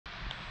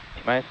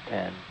Minus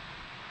 10,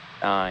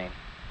 9,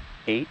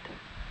 8,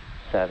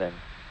 7,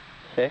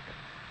 6,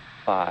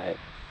 5,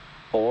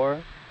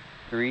 4,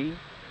 3,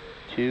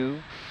 2,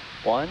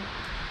 1.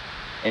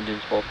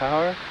 Engines full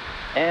power,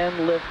 and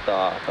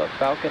liftoff of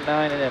Falcon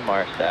 9 and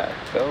Inmarsat.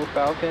 Go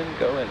Falcon,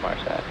 go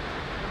Inmarsat.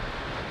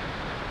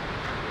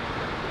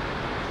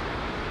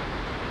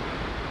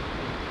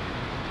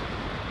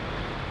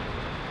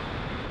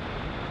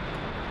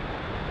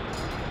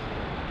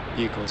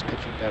 Vehicles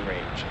pitching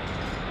downrange.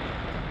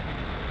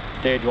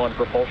 Stage 1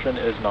 propulsion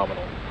is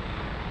nominal.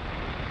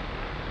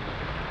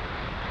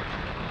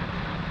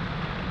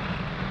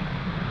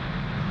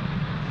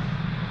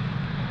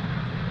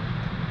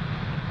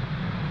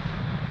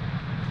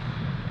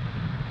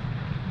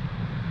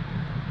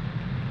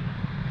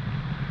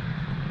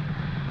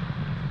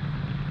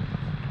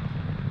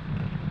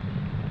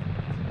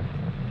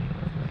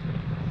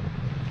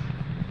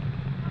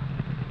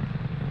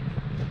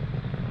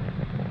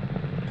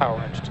 Power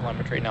engine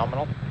telemetry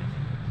nominal.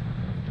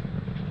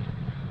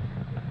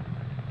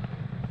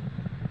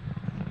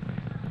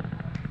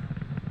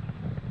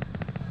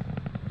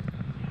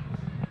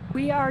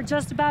 We are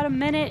just about a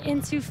minute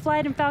into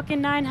flight, and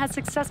Falcon 9 has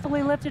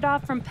successfully lifted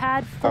off from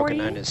pad 40 Falcon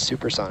 9 is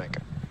supersonic.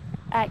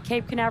 at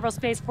Cape Canaveral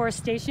Space Force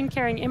Station,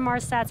 carrying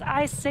Inmarsat's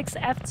I-6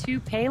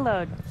 F2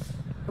 payload.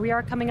 We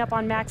are coming up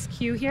on max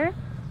Q here.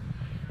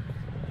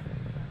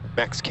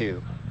 Max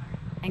Q.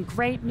 And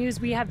great news,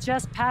 we have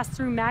just passed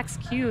through max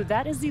Q.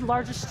 That is the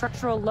largest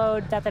structural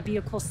load that the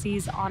vehicle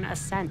sees on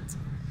ascent.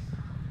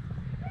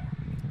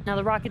 Now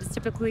the rocket is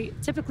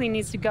typically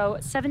needs to go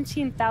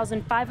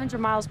 17,500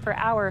 miles per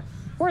hour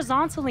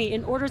horizontally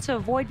in order to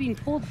avoid being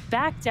pulled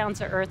back down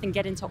to Earth and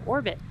get into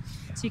orbit.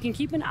 So you can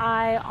keep an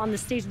eye on the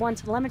stage 1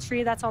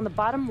 telemetry. That's on the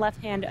bottom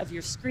left hand of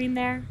your screen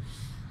there.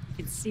 You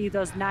can see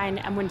those 9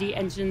 M1D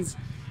engines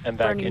And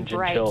back burning engine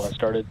bright. chill has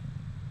started.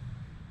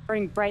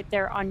 Burning bright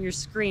there on your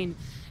screen.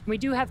 And we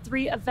do have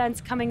 3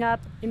 events coming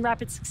up in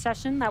rapid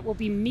succession. That will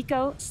be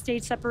MECO,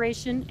 stage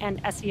separation, and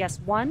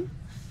SES-1.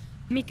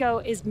 MECO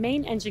is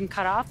main engine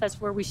cutoff. That's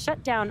where we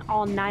shut down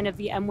all 9 of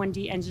the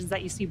M1D engines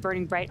that you see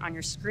burning bright on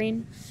your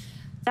screen.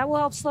 That will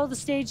help slow the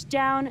stage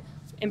down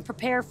and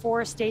prepare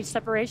for stage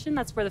separation.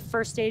 That's where the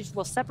first stage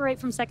will separate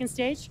from second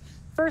stage.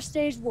 First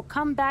stage will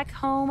come back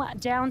home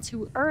down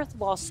to Earth,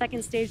 while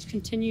second stage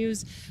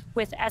continues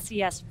with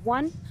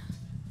SES-1.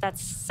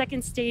 That's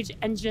second stage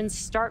engine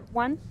start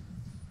 1.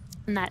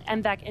 And that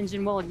MVAC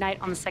engine will ignite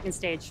on the second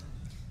stage.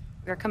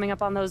 We're coming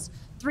up on those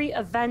 3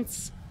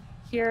 events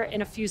here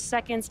in a few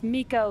seconds.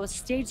 MECO,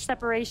 stage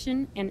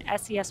separation, and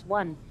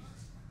SES-1.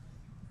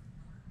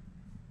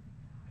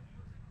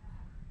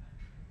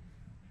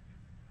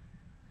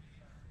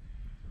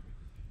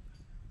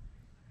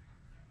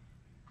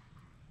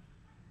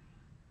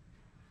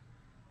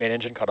 Main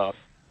engine cutoff.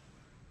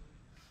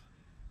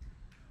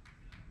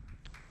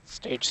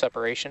 Stage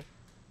separation.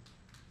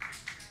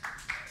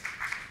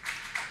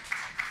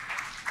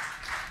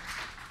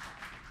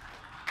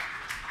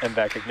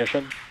 MVAC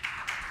ignition.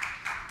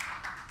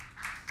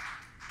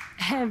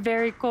 And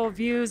very cool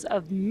views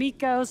of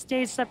MECO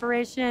stage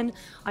separation.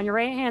 On your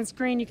right-hand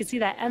screen, you can see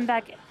that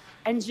MVAC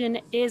engine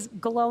is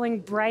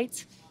glowing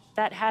bright.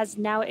 That has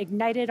now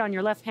ignited. On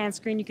your left-hand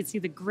screen, you can see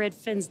the grid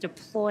fins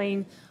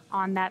deploying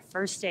on that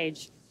first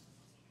stage.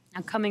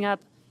 Now coming up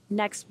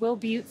next will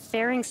be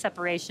fairing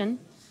separation.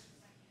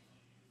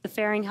 The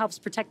fairing helps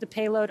protect the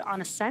payload on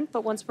ascent,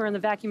 but once we're in the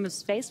vacuum of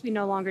space, we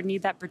no longer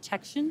need that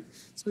protection.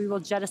 So we will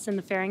jettison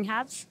the fairing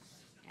halves,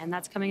 and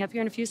that's coming up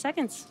here in a few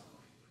seconds.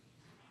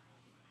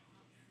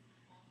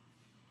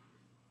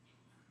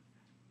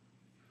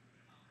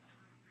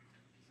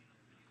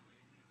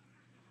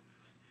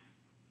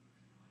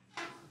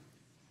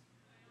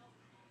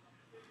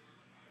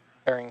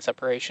 Fairing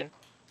separation.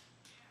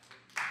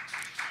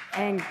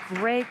 And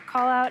great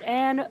call out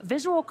and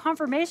visual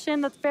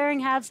confirmation that the fairing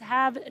halves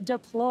have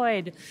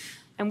deployed.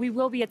 And we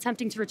will be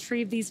attempting to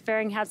retrieve these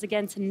fairing halves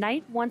again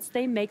tonight once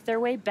they make their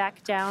way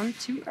back down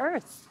to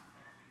Earth.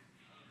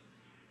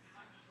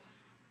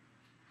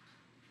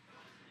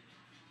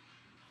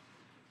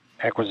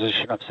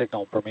 Acquisition of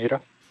signal Bermuda.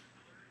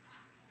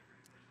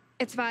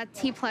 It's about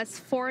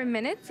T+4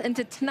 minutes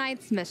into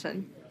tonight's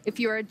mission. If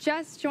you are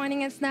just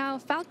joining us now,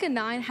 Falcon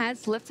 9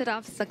 has lifted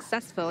off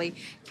successfully,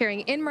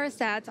 carrying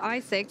Inmarsat's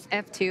I-6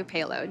 F2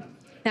 payload.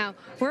 Now,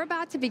 we're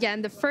about to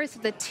begin the first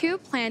of the 2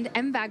 planned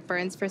MVAC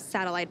burns for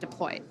satellite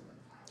deploy.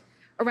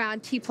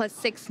 Around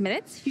T+6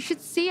 minutes, you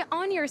should see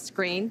on your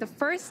screen the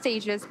first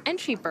stage's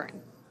entry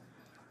burn.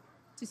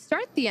 To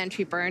start the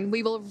entry burn,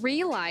 we will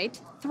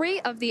relight 3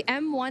 of the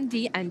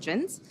M1D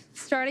engines,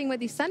 starting with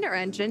the center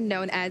engine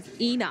known as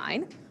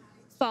E9,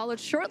 followed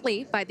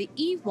shortly by the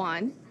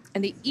E1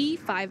 and the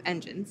E5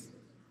 engines,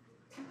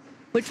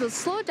 which will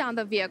slow down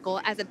the vehicle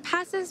as it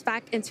passes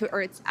back into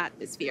Earth's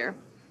atmosphere.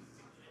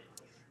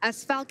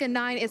 As Falcon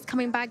 9 is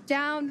coming back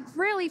down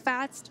really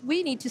fast,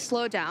 we need to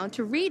slow down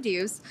to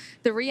reduce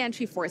the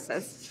re-entry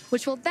forces,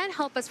 which will then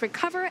help us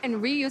recover and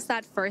reuse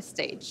that first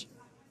stage.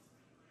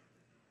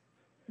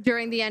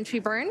 During the entry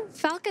burn,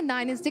 Falcon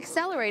 9 is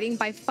decelerating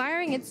by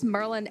firing its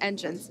Merlin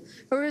engines,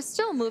 but we're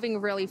still moving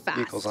really fast.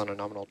 Vehicle's on a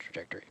nominal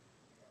trajectory.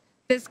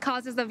 This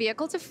causes the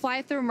vehicle to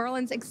fly through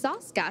Merlin's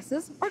exhaust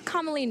gases, or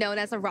commonly known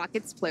as a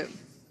rocket's plume.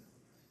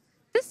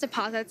 This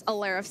deposits a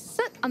layer of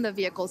soot on the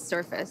vehicle's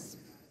surface.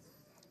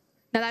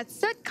 Now that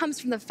soot comes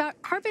from the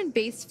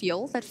carbon-based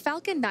fuel that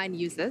Falcon 9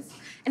 uses,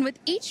 and with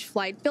each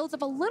flight builds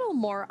up a little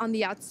more on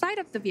the outside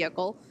of the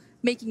vehicle,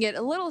 making it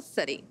a little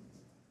sooty.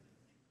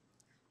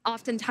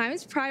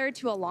 Oftentimes, prior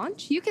to a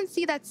launch, you can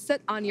see that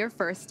soot on your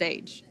first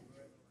stage.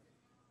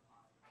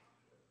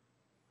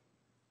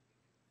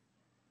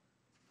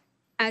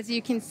 As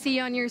you can see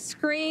on your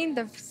screen,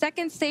 the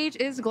second stage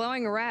is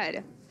glowing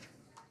red,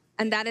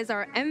 and that is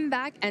our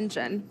MVAC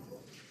engine.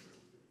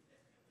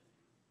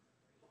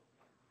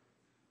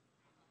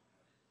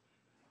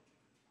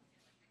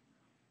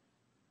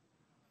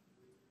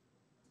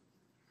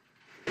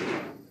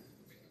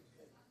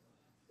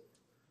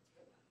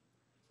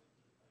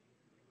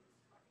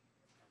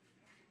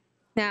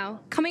 Now,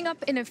 coming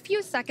up in a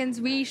few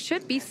seconds, we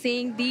should be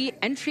seeing the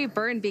entry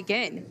burn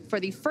begin for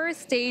the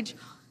first stage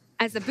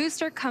as the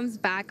booster comes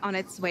back on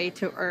its way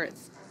to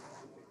Earth.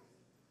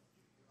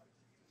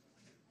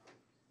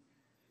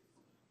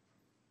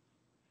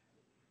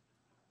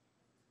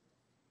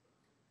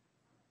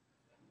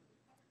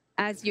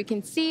 As you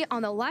can see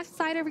on the left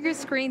side of your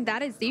screen,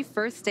 that is the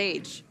first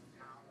stage.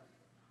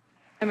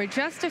 And we're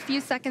just a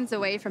few seconds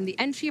away from the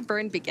entry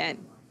burn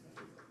begin.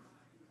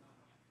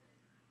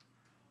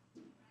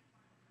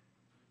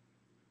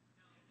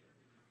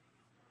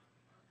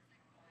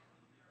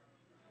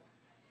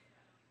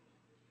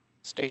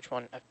 Stage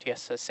 1 FTS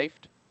says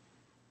safed.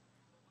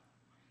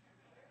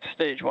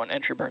 Stage 1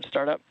 entry burn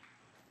startup.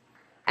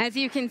 As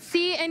you can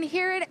see and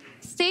hear it,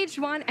 stage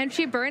 1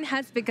 entry burn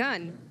has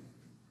begun.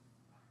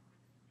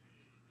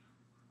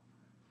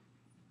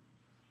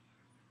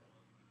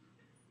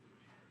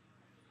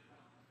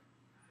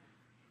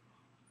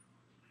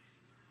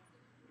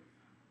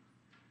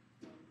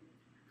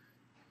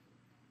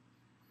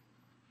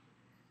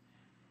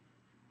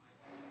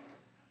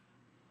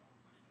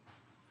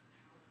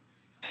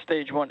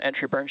 Stage 1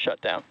 entry burn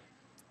shutdown.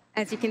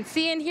 As you can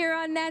see and hear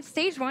on net,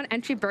 stage 1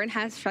 entry burn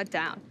has shut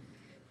down.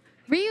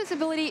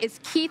 Reusability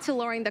is key to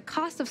lowering the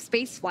cost of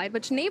spaceflight,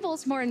 which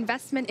enables more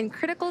investment in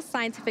critical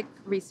scientific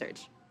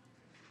research.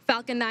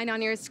 Falcon 9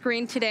 on your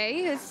screen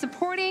today is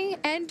supporting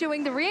and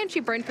doing the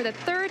re-entry burn for the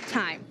third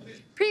time.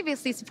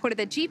 Previously supported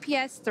the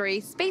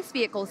GPS-3, Space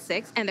Vehicle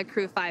 6, and the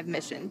Crew 5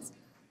 missions.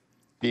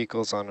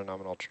 Vehicle's on a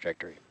nominal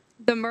trajectory.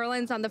 The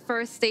Merlins on the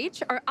first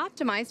stage are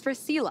optimized for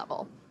sea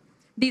level.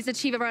 These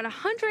achieve around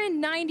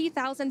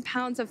 190,000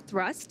 pounds of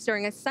thrust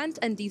during ascent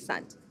and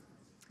descent.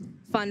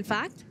 Fun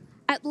fact,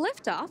 at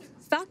liftoff,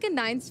 Falcon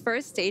 9's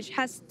first stage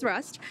has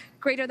thrust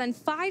greater than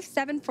 5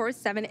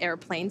 747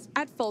 airplanes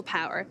at full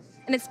power,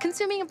 and it's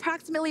consuming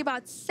approximately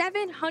about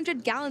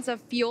 700 gallons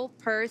of fuel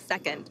per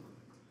second.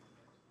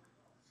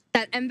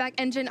 That MVAC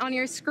engine on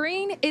your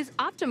screen is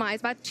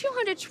optimized about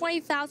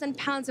 220,000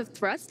 pounds of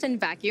thrust in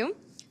vacuum.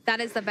 That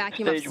is the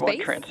vacuum of space.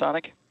 Stage 1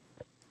 transonic.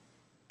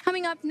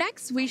 Coming up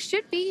next, we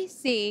should be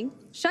seeing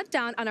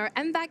shutdown on our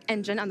MVAC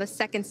engine on the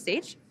second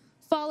stage,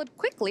 followed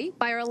quickly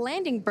by our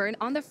landing burn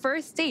on the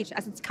first stage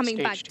as it's coming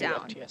back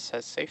down. Stage 2 FTS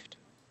says safed.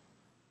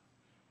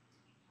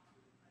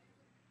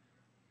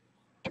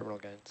 Terminal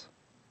guidance.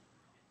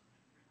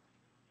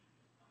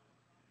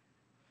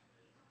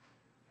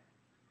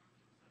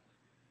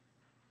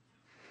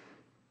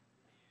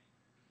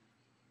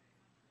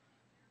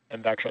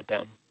 MVAC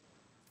shutdown.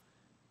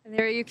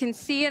 There you can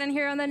see it and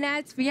here on the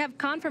nets. We have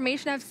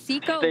confirmation of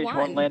SECO Stage 1.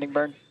 1 landing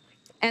burn.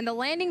 And the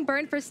landing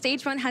burn for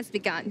stage 1 has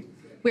begun.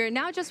 We are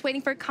now just waiting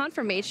for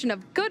confirmation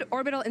of good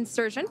orbital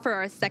insertion for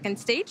our second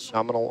stage.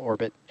 Nominal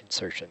orbit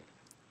insertion.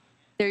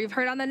 There you've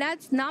heard on the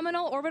nets,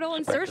 nominal orbital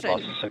insertion.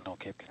 Signal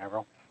Cape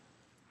Canaveral.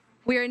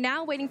 We are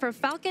now waiting for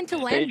Falcon to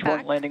land Stage back.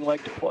 1 landing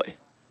leg deploy.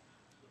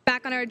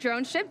 Back on our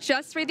drone ship,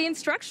 just read the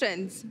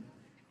instructions.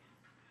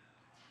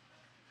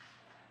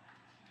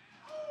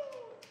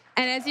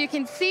 And as you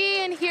can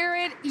see and hear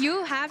it,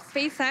 you have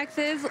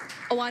SpaceX's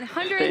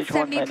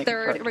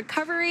 173rd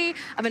recovery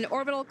of an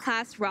orbital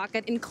class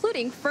rocket,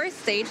 including first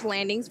stage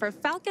landings for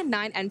Falcon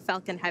 9 and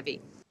Falcon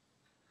Heavy.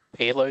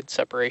 Payload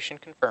separation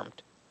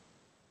confirmed.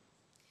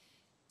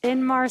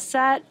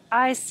 Inmarsat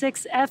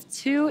I-6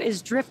 F2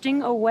 is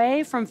drifting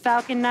away from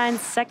Falcon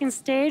 9's second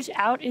stage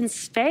out in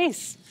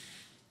space.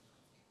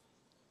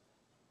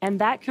 And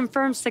that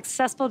confirms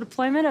successful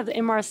deployment of the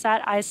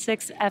Inmarsat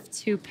I-6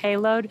 F2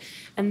 payload.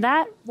 And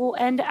that will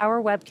end our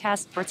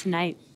webcast for tonight.